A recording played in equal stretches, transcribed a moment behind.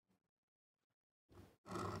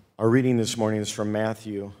Our reading this morning is from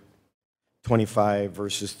Matthew 25,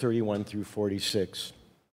 verses 31 through 46.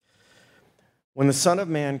 When the Son of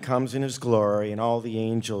Man comes in his glory and all the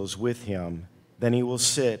angels with him, then he will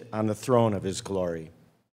sit on the throne of his glory.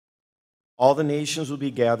 All the nations will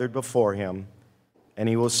be gathered before him, and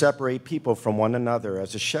he will separate people from one another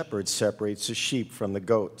as a shepherd separates the sheep from the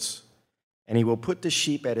goats. And he will put the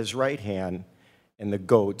sheep at his right hand and the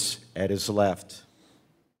goats at his left.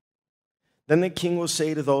 Then the king will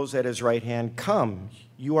say to those at his right hand, "Come,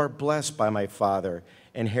 you are blessed by my Father,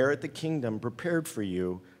 inherit the kingdom prepared for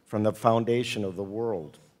you from the foundation of the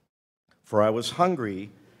world. For I was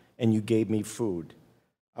hungry, and you gave me food.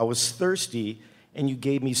 I was thirsty, and you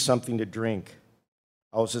gave me something to drink.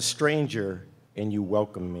 I was a stranger, and you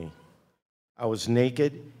welcomed me. I was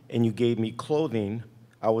naked, and you gave me clothing.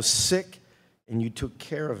 I was sick, and you took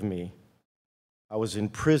care of me. I was in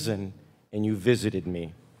prison, and you visited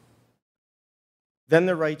me." Then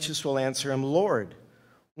the righteous will answer him, "Lord,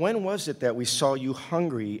 when was it that we saw you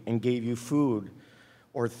hungry and gave you food,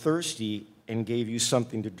 or thirsty and gave you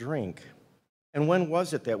something to drink? And when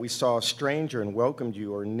was it that we saw a stranger and welcomed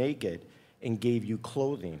you, or naked and gave you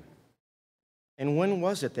clothing? And when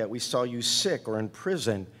was it that we saw you sick or in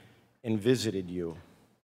prison and visited you?"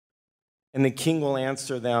 And the king will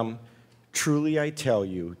answer them, "Truly I tell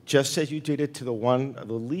you, just as you did it to the one of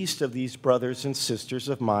the least of these brothers and sisters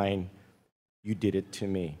of mine, you did it to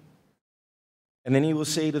me." And then he will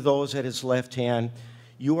say to those at his left hand,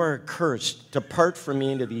 "You are accursed, depart from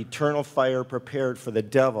me into the eternal fire prepared for the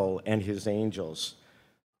devil and his angels.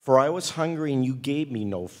 For I was hungry, and you gave me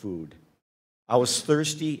no food. I was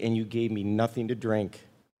thirsty, and you gave me nothing to drink.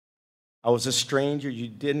 I was a stranger, you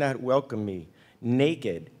did not welcome me.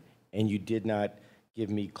 Naked, and you did not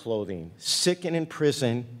give me clothing. Sick and in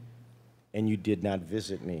prison, and you did not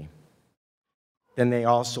visit me." Then they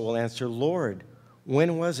also will answer, "Lord,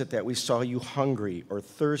 when was it that we saw you hungry or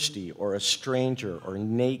thirsty or a stranger or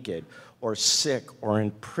naked or sick or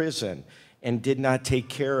in prison and did not take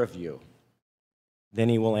care of you?" Then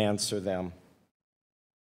he will answer them,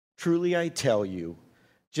 "Truly I tell you,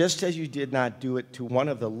 just as you did not do it to one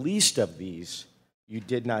of the least of these, you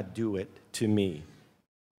did not do it to me.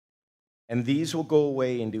 And these will go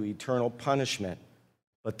away into eternal punishment,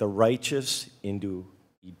 but the righteous into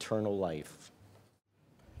eternal life."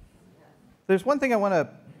 There's one thing I want to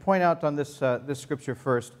point out on this scripture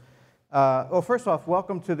first. First off,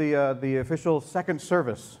 welcome to the official second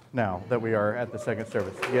service now that we are at the second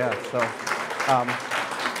service. Yeah, so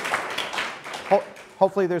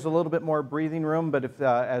hopefully there's a little bit more breathing room, but if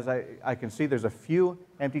as I can see, there's a few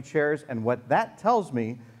empty chairs, and what that tells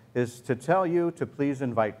me is to tell you to please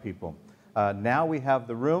invite people. Now we have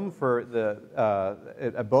the room for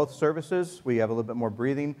at both services. We have a little bit more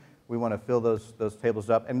breathing. We want to fill those tables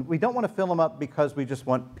up. And we don't want to fill them up because we just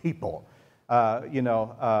want people. We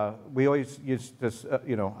always use this,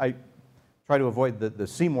 I try to avoid the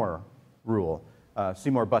Seymour rule,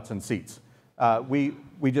 Seymour butts and seats. We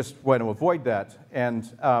just want to avoid that. And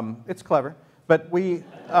it's clever. But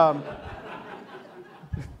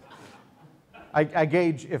I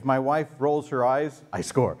gauge if my wife rolls her eyes, I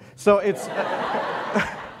score. So it's...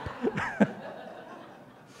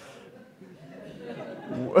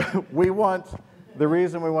 The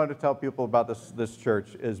reason we want to tell people about this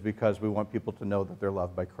church is because we want people to know that they're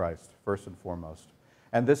loved by Christ, first and foremost.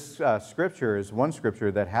 And this scripture is one scripture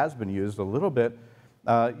that has been used a little bit.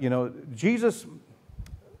 Jesus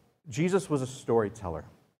was a storyteller,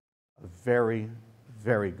 a very,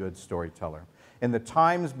 very good storyteller. In the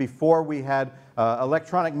times before we had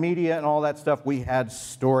electronic media and all that stuff, we had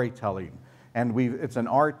storytelling. And it's an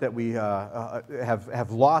art that we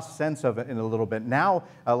have lost sense of it in a little bit. Now,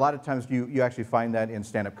 a lot of times you actually find that in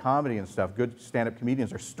stand-up comedy and stuff. Good stand-up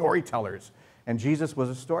comedians are storytellers. And Jesus was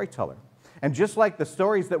a storyteller. And just like the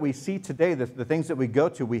stories that we see today, the things that we go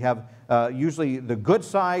to, we have usually the good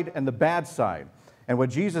side and the bad side. And what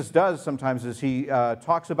Jesus does sometimes is he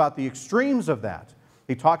talks about the extremes of that.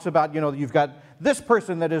 He talks about, you've got this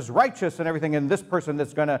person that is righteous and everything, and this person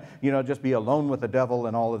that's going to, just be alone with the devil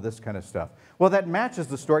and all of this kind of stuff. Well, that matches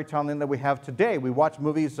the storytelling that we have today. We watch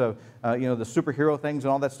movies of, the superhero things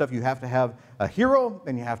and all that stuff. You have to have a hero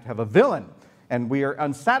and you have to have a villain. And we are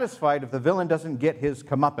unsatisfied if the villain doesn't get his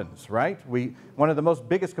comeuppance, right? One of the most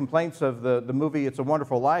biggest complaints of the movie It's a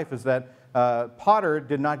Wonderful Life is that Potter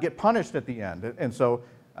did not get punished at the end. And so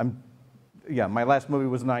my last movie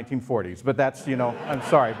was the 1940s, but that's, I'm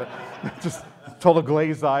sorry, but just total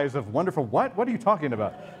glazed eyes of wonderful, what? What are you talking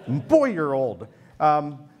about? Boy, you're old.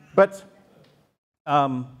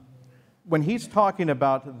 When he's talking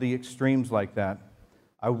about the extremes like that,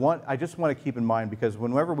 I just want to keep in mind, because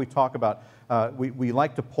whenever we talk about, we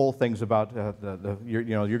like to pull things about you're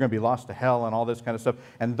going to be lost to hell and all this kind of stuff.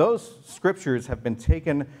 And those scriptures have been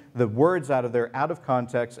taken, the words out of there, out of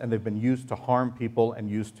context, and they've been used to harm people and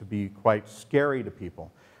used to be quite scary to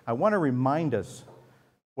people. I want to remind us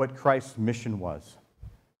what Christ's mission was.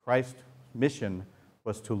 Christ's mission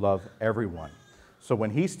was to love everyone. So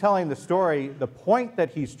when he's telling the story, the point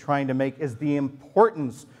that he's trying to make is the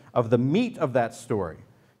importance of the meat of that story.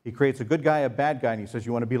 He creates a good guy, a bad guy, and he says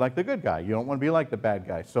you want to be like the good guy. You don't want to be like the bad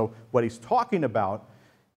guy. So what he's talking about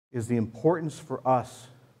is the importance for us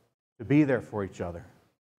to be there for each other.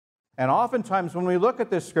 And oftentimes when we look at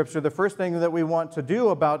this scripture, the first thing that we want to do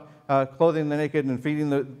about clothing the naked and feeding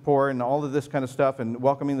the poor and all of this kind of stuff and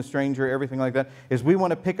welcoming the stranger, everything like that, is we want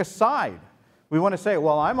to pick a side. We want to say,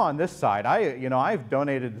 well, I'm on this side. I've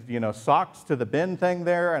donated, socks to the bin thing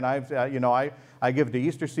there, and I give to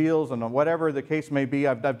Easter seals and whatever the case may be.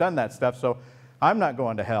 I've done that stuff, so I'm not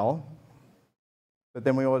going to hell. But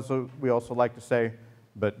then we also like to say,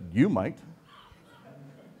 but you might.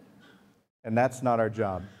 And that's not our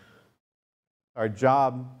job. Our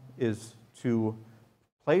job is to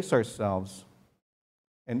place ourselves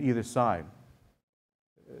in either side.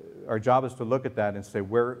 Our job is to look at that and say,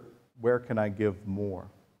 where can I give more?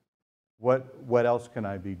 What else can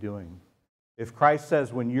I be doing? If Christ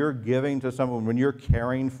says when you're giving to someone, when you're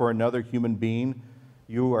caring for another human being,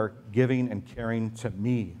 you are giving and caring to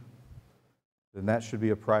me, then that should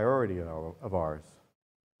be a priority of ours.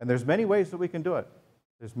 And there's many ways that we can do it.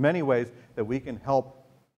 There's many ways that we can help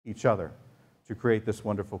each other to create this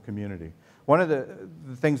wonderful community. One of the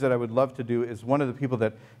things that I would love to do is, one of the people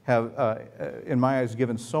that have, in my eyes,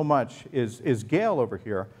 given so much is Gail over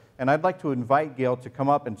here. And I'd like to invite Gail to come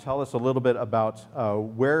up and tell us a little bit about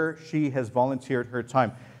where she has volunteered her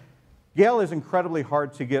time. Gail is incredibly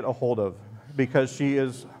hard to get a hold of because she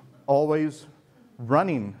is always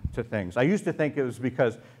running to things. I used to think it was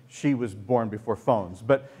because she was born before phones,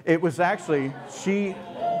 but it was actually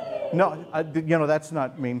that's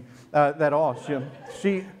not mean at all.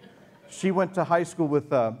 She went to high school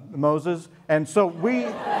with Moses, and so we,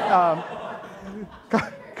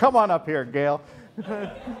 come on up here, Gail.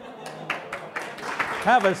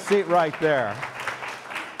 Have a seat right there.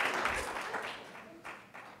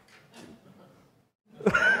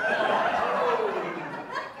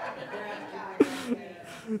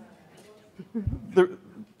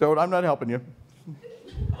 I'm not helping you.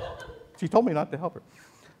 She told me not to help her.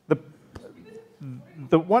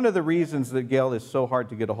 One of the reasons that Gail is so hard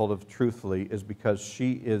to get a hold of, truthfully, is because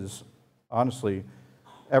she is, honestly,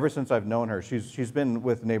 ever since I've known her, she's been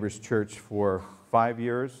with Neighbors Church for 5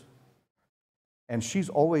 years, and she's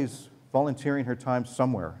always volunteering her time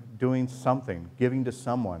somewhere, doing something, giving to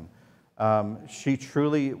someone. She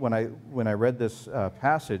truly, when I read this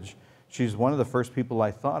passage, she's one of the first people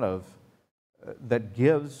I thought of that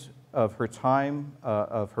gives of her time,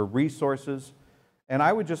 of her resources. And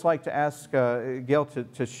I would just like to ask Gail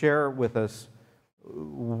to share with us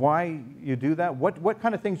why you do that, what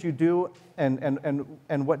kind of things you do,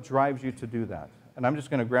 and what drives you to do that. And I'm just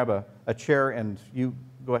going to grab a chair, and you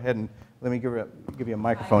go ahead and let me give you a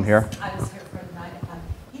microphone here. I was here for 9 o'clock.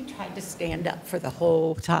 He tried to stand up for the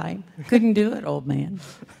whole time. Couldn't do it, old man.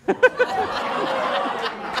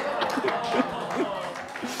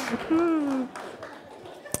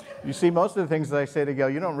 You see, most of the things that I say to Gail,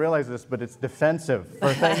 you don't realize this, but it's defensive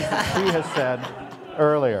for things that she has said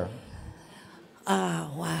earlier.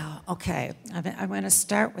 Oh, wow. Okay. I'm going to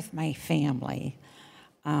start with my family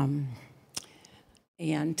and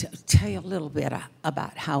tell you a little bit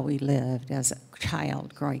about how we lived as a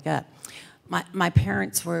child growing up. My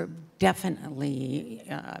parents were definitely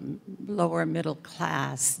lower middle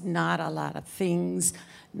class, not a lot of things,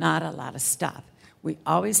 not a lot of stuff. We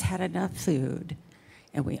always had enough food,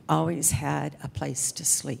 and we always had a place to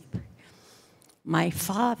sleep. My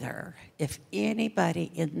father, if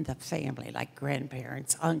anybody in the family, like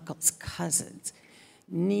grandparents, uncles, cousins,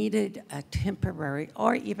 needed a temporary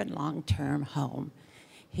or even long-term home,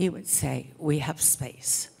 he would say, we have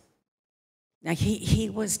space. Now, he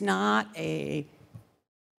was not a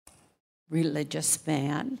religious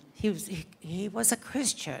man. He was a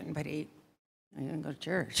Christian, but he didn't go to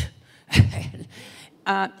church.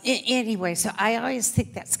 Anyway, so I always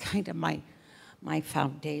think that's kind of my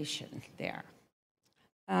foundation there.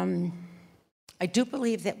 I do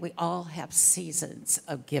believe that we all have seasons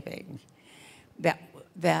of giving,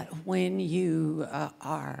 that when you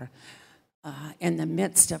are in the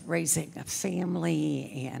midst of raising a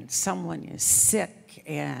family and someone is sick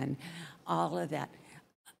and all of that,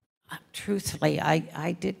 truthfully,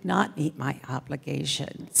 I did not meet my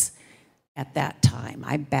obligations at that time.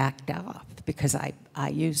 I backed off because I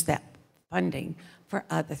used that funding for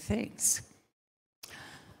other things.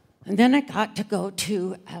 And then I got to go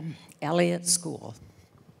to Elliott School.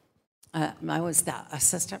 I was the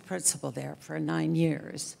assistant principal there for 9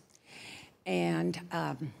 years. And,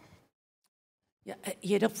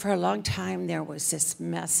 for a long time, there was this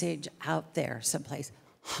message out there someplace,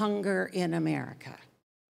 hunger in America.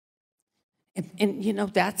 And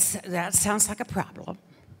that sounds like a problem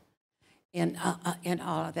in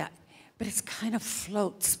all of that. But it kind of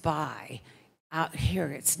floats by out here.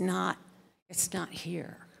 It's not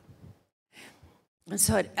here. And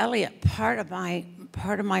so at Elliott, part of my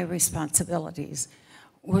responsibilities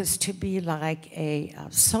was to be like a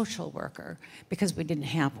social worker, because we didn't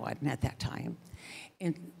have one at that time.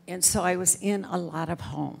 And so I was in a lot of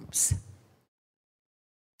homes.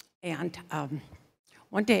 And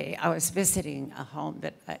one day I was visiting a home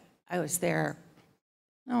that I was there,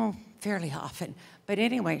 fairly often. But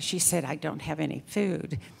anyway, she said, I don't have any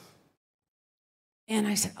food. And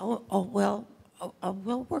I said, well,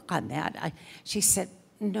 we'll work on that. She said,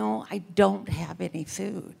 no, I don't have any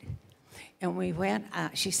food. And we went,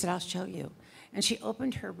 she said, I'll show you. And she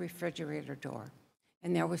opened her refrigerator door,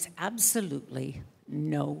 and there was absolutely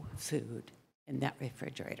no food in that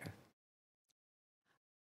refrigerator.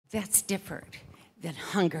 That's different than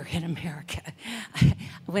hunger in America.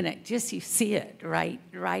 When you see it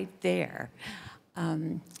right there.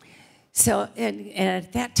 So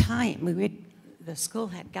at that time, the school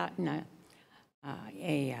had gotten a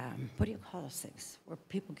what do you call those things, where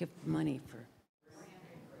people give money for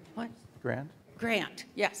what? Grant,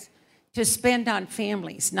 yes, to spend on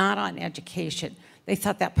families, not on education. They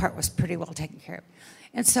thought that part was pretty well taken care of.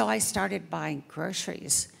 And so I started buying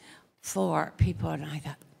groceries for people, and I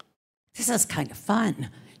thought, this is kind of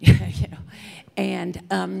fun, And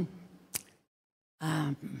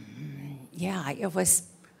it was.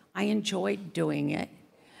 I enjoyed doing it.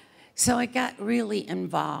 So I got really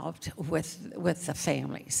involved with the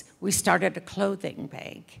families. We started a clothing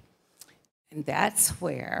bank, and that's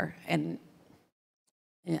where, and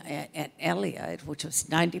at Elliott, which was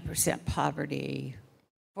 90% poverty,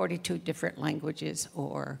 42 different languages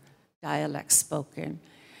or dialects spoken,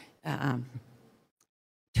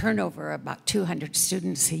 turnover about 200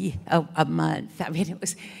 students a month. I mean, it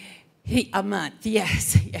was a month,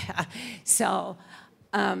 yes, yeah. So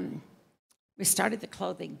we started the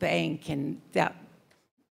clothing bank, and that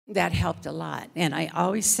helped a lot. And I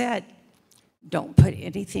always said, don't put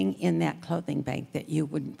anything in that clothing bank that you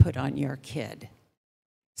wouldn't put on your kid.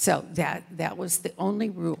 So that was the only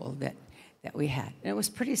rule that we had. And it was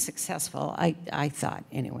pretty successful, I thought,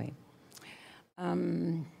 anyway.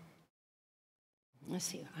 Let's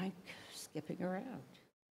see, I'm skipping around.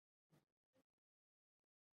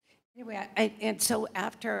 Anyway, and so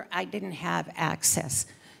after I didn't have access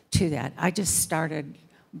to that, I just started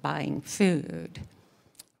buying food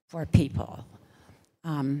for people.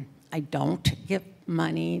 I don't give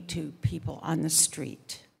money to people on the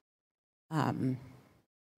street.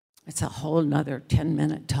 It's a whole nother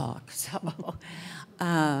 10-minute talk. So,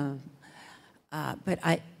 but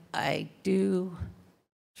I do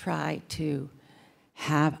try to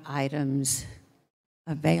have items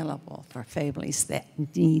available for families that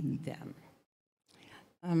need them.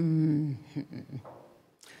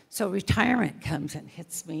 So retirement comes and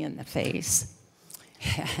hits me in the face.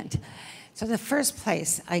 And so the first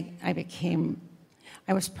place I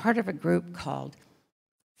was part of a group called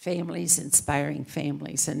Families Inspiring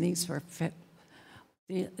Families, and these were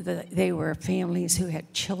they were families who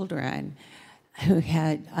had children who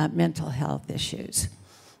had mental health issues.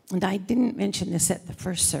 And I didn't mention this at the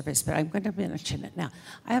first service, but I'm going to mention it now.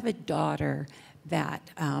 I have a daughter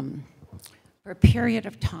that for a period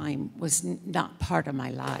of time was not part of my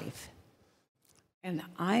life. And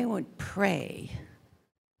I would pray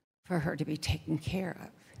for her to be taken care of.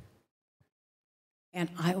 And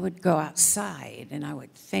I would go outside and I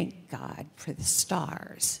would thank God for the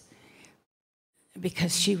stars,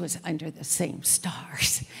 because she was under the same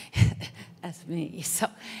stars as me. So,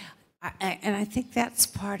 and I think that's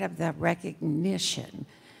part of the recognition,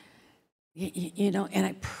 and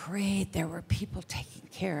I prayed there were people taking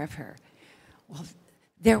care of her. Well,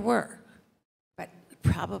 there were, but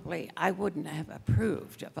probably I wouldn't have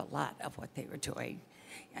approved of a lot of what they were doing.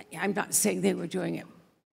 I'm not saying they were doing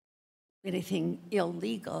anything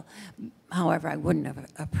illegal. However, I wouldn't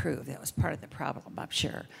have approved. That was part of the problem, I'm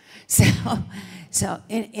sure. So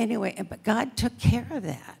anyway, but God took care of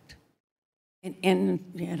that. And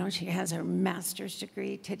she has her master's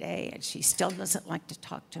degree today, and she still doesn't like to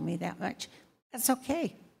talk to me that much. That's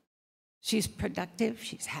okay. She's productive,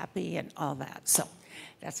 she's happy, and all that. So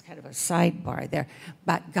that's kind of a sidebar there.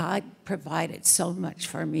 But God provided so much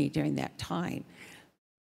for me during that time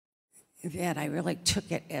that I really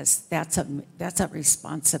took it as that's a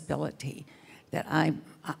responsibility that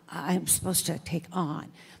I'm supposed to take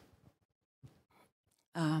on.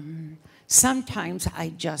 Sometimes I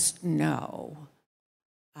just know.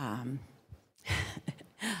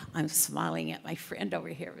 I'm smiling at my friend over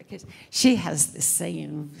here because she has the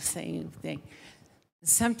same thing.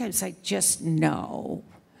 Sometimes I just know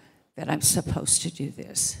that I'm supposed to do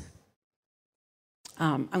this.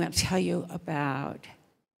 I'm going to tell you about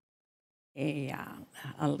a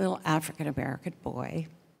little African-American boy,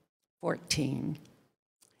 14,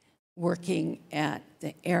 working at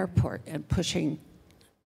the airport and pushing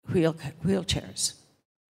wheelchairs.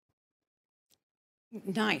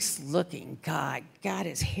 Nice looking guy, got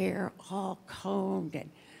his hair all combed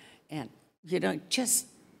and just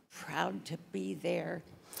proud to be there.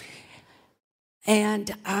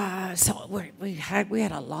 And so we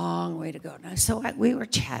had a long way to go. Now, so we were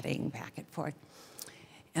chatting back and forth.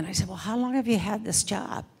 And I said, well, how long have you had this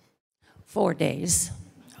job? 4 days.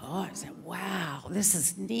 Oh, I said, wow, this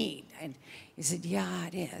is neat. And he said, yeah,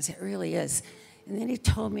 it is. It really is. And then he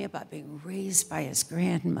told me about being raised by his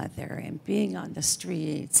grandmother and being on the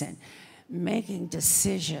streets and making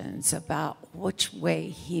decisions about which way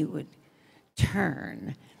he would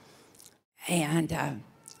turn. And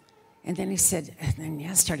then he said, and then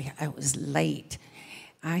yesterday I was late.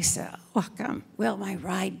 I said, oh, how come? Well, my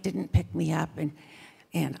ride didn't pick me up,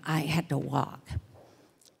 and I had to walk.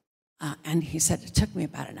 And he said, it took me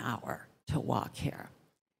about an hour to walk here.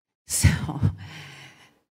 So,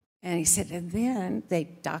 and he said, and then they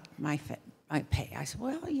docked my pay. I said,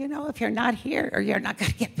 well, if you're not here, you're not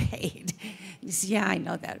going to get paid. He said, yeah, I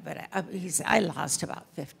know that, but he said, I lost about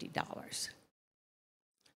 $50.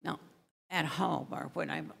 Now, at home or when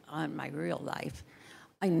I'm on my real life,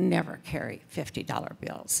 I never carry $50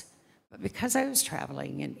 bills. But because I was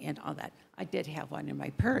traveling and all that, I did have one in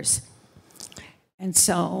my purse. And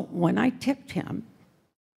so when I tipped him,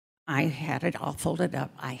 I had it all folded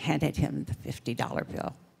up. I handed him the $50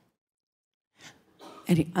 bill.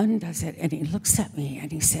 And he undoes it, and he looks at me,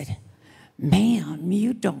 and he said, ma'am,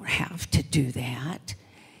 you don't have to do that.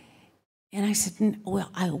 And I said, well,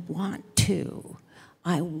 I want to.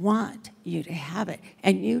 I want you to have it,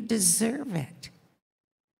 and you deserve it.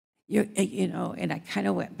 And I kind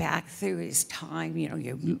of went back through his time.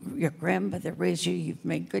 Your grandmother raised you. You've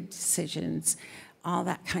made good decisions, all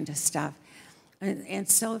that kind of stuff. And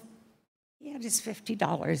so he had his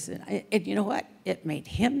 $50. And you know what? It made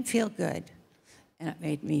him feel good, and it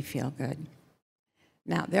made me feel good.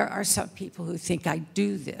 Now, there are some people who think I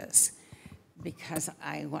do this because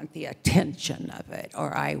I want the attention of it,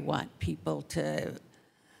 or I want people to,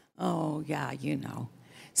 oh, yeah,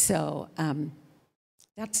 So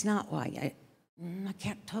that's not why I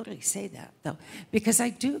can't totally say that, though, because I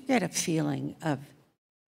do get a feeling of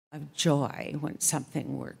joy when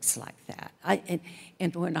something works like that.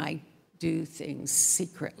 And when I do things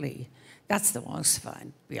secretly, that's the most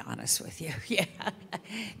fun, to be honest with you. Yeah,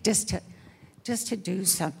 just to do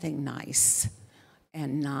something nice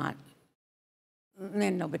and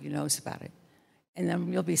then nobody knows about it. And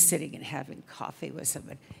then you'll be sitting and having coffee with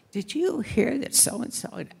somebody. Did you hear that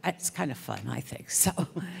so-and-so? It's kind of fun, I think. So,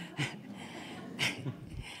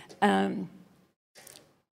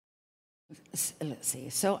 let's see.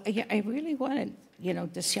 So I really wanted,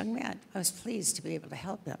 this young man, I was pleased to be able to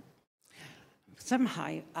help him.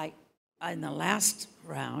 Somehow, in the last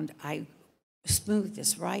round, I smoothed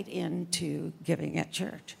this right into giving at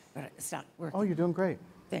church, but it's not working. Oh, you're doing great.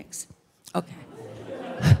 Thanks. Okay.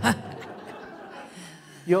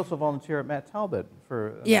 You also volunteer at Matt Talbot for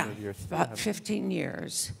a number of years. About 15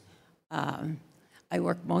 years. I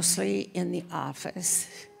work mostly in the office.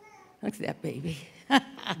 Look at that baby.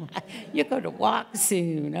 You're going to walk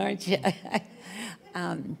soon, aren't you?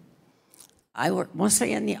 I work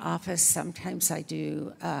mostly in the office. Sometimes I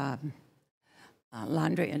do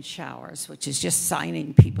laundry and showers, which is just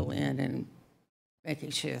signing people in and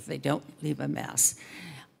making sure they don't leave a mess.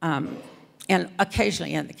 And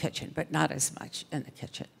occasionally in the kitchen, but not as much in the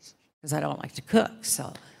kitchen because I don't like to cook.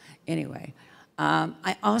 So anyway, I'm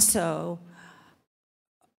no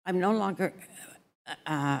longer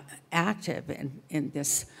active in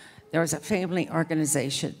this. There was a family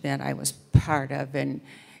organization that I was part of and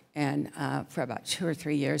for about 2 or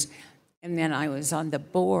 3 years. And then I was on the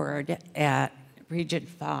board at Region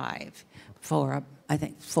 5 for, I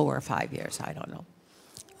think, 4 or 5 years. I don't know.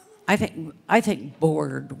 I think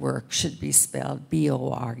board work should be spelled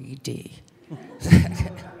B-O-R-E-D.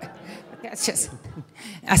 that's just.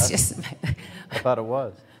 I thought it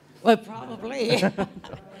was. Well, probably.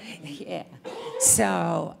 Yeah.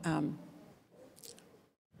 So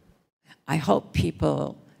I hope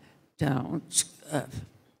people don't.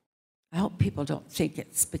 I hope people don't think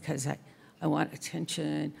it's because I want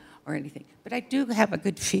attention or anything. But I do have a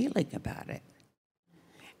good feeling about it.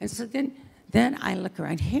 And so then I look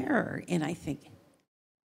around here and I think,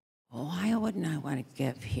 why wouldn't I want to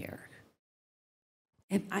give here?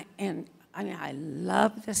 And I mean, I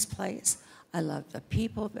love this place. I love the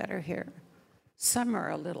people that are here. Some are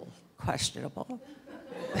a little questionable.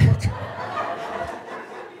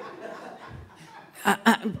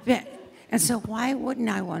 And so why wouldn't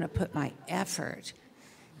I want to put my effort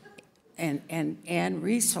and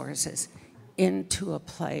resources into a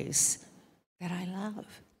place that I love?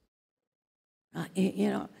 You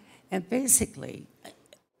know, and basically,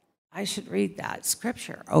 I should read that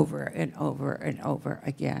scripture over and over and over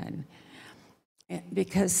again,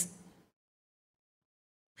 because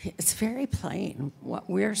it's very plain what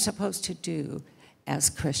we're supposed to do as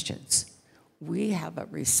Christians. We have a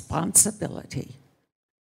responsibility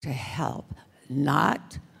to help,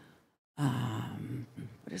 not,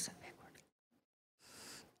 what is that big word?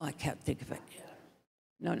 Oh, I can't think of it.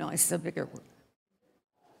 No, it's a bigger word.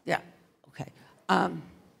 Yeah, okay.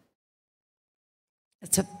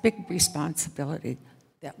 It's a big responsibility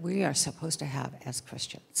that we are supposed to have as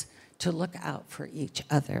Christians, to look out for each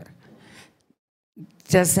other.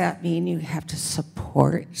 Does that mean you have to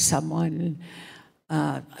support someone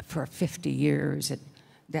for 50 years and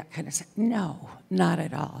that kind of stuff? No, not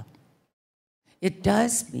at all. It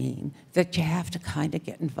does mean that you have to kind of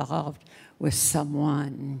get involved with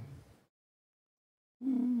someone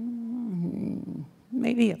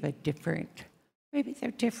maybe of a different, maybe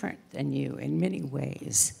they're different than you in many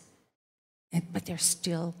ways, but they're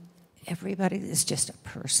still, everybody is just a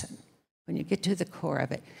person when you get to the core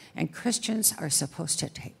of it. And Christians are supposed to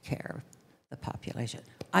take care of the population.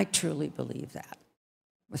 I truly believe that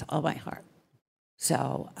with all my heart.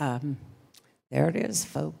 So there it is,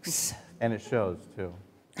 folks. And it shows, too.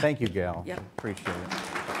 Thank you, Gail. Yep. Appreciate it.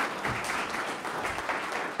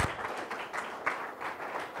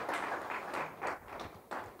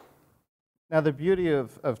 Now, the beauty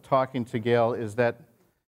of talking to Gail is that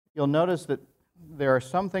you'll notice that there are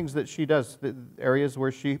some things that she does, the areas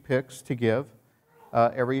where she picks to give,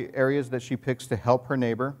 areas that she picks to help her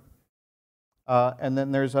neighbor, and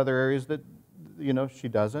then there's other areas that, you know, she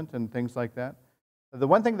doesn't, and things like that. The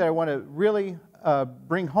one thing that I want to really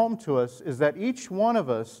bring home to us is that each one of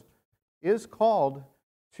us is called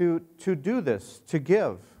to do this, to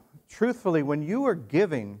give. Truthfully, when you are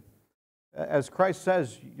giving, as Christ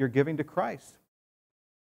says, you're giving to Christ.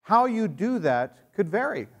 How you do that could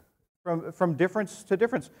vary from difference to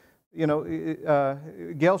difference. You know,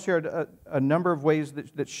 Gail shared a number of ways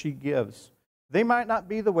that she gives. They might not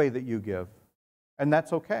be the way that you give, and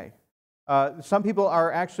that's okay. Some people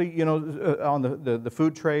are actually, you know, on the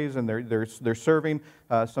food trays and they're serving.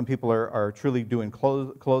 Some people are truly doing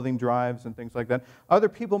clothing drives and things like that. Other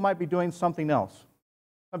people might be doing something else.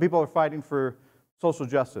 Some people are fighting for social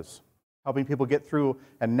justice, helping people get through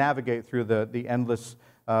and navigate through the endless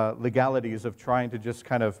legalities of trying to just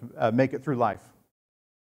kind of make it through life.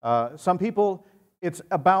 Some people, it's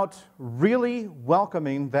about really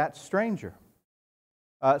welcoming that stranger.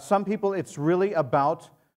 Some people, it's really about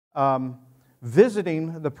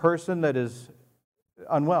visiting the person that is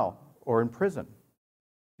unwell or in prison.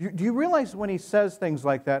 Do you realize when he says things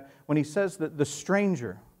like that, when he says that the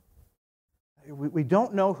stranger, we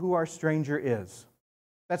don't know who our stranger is.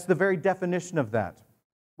 That's the very definition of that.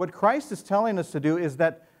 What Christ is telling us to do is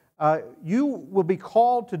that you will be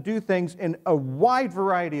called to do things in a wide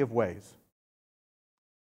variety of ways.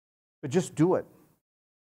 But just do it.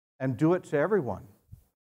 And do it to everyone.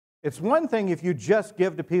 It's one thing if you just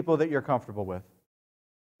give to people that you're comfortable with.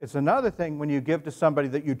 It's another thing when you give to somebody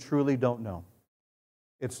that you truly don't know.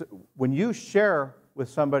 It's when you share with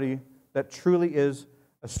somebody that truly is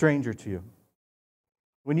a stranger to you.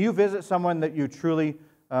 When you visit someone that you truly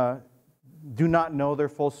do not know their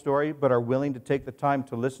full story, but are willing to take the time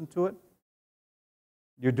to listen to it,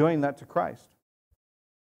 you're doing that to Christ.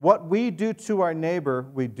 What we do to our neighbor,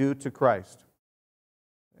 we do to Christ.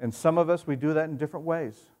 And some of us, we do that in different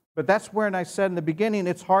ways. But that's where, and I said in the beginning,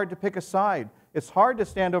 it's hard to pick a side. It's hard to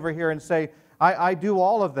stand over here and say, I do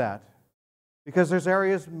all of that. Because there's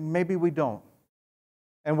areas maybe we don't.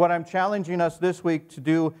 And what I'm challenging us this week to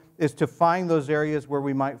do is to find those areas where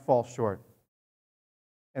we might fall short.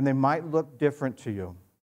 And they might look different to you.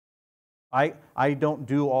 I don't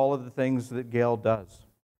do all of the things that Gail does.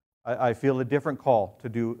 I feel a different call to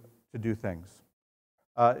do things.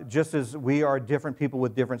 Just as we are different people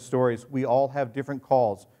with different stories, we all have different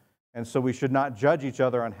calls. And so we should not judge each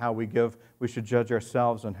other on how we give. We should judge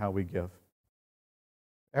ourselves on how we give.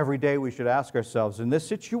 Every day we should ask ourselves, in this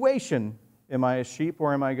situation, am I a sheep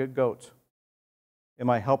or am I a goat? Am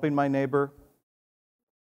I helping my neighbor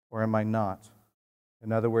or am I not?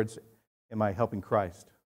 In other words, am I helping Christ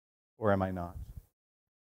or am I not?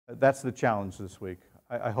 That's the challenge this week.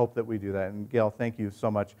 I hope that we do that. And Gail, thank you so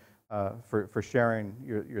much for sharing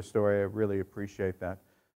your story. I really appreciate that.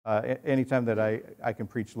 Anytime that I can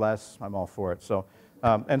preach less, I'm all for it. So,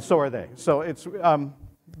 and so are they. So it's,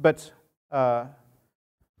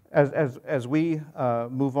 as we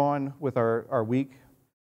move on with our week,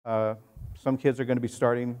 some kids are going to be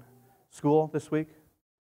starting school this week.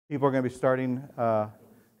 People are going to be starting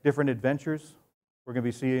different adventures. We're going to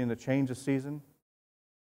be seeing the change of season.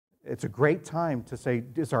 It's a great time to say,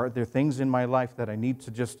 are there things in my life that I need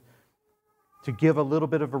to give a little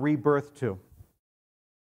bit of a rebirth to?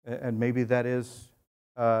 And maybe that is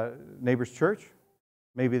Neighbors Church.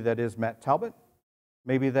 Maybe that is Matt Talbot.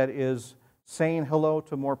 Maybe that is saying hello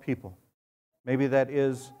to more people. Maybe that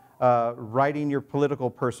is writing your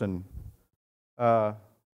political person, helping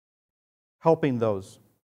those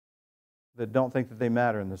that don't think that they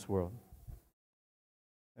matter in this world.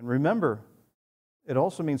 And remember, it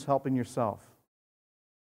also means helping yourself.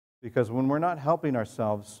 Because when we're not helping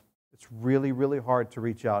ourselves, it's really, really hard to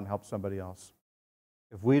reach out and help somebody else.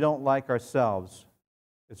 If we don't like ourselves,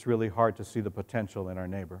 it's really hard to see the potential in our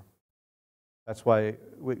neighbor. That's why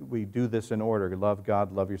we do this in order. Love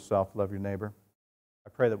God, love yourself, love your neighbor. I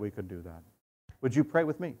pray that we could do that. Would you pray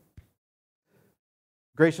with me?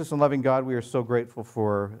 Gracious and loving God, we are so grateful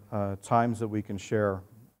for times that we can share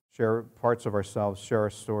parts of ourselves, share our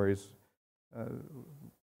stories.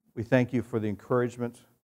 We thank you for the encouragement,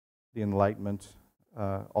 the enlightenment,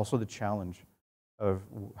 also the challenge of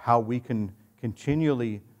how we can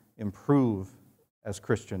continually improve as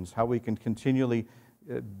Christians, how we can continually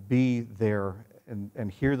be there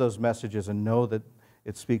and hear those messages and know that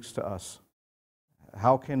it speaks to us.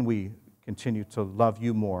 How can we continue to love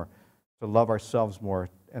you more, to love ourselves more,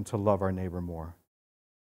 and to love our neighbor more?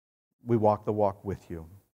 We walk the walk with you.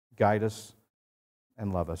 Guide us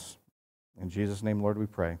and love us. In Jesus' name, Lord, we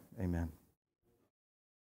pray. Amen.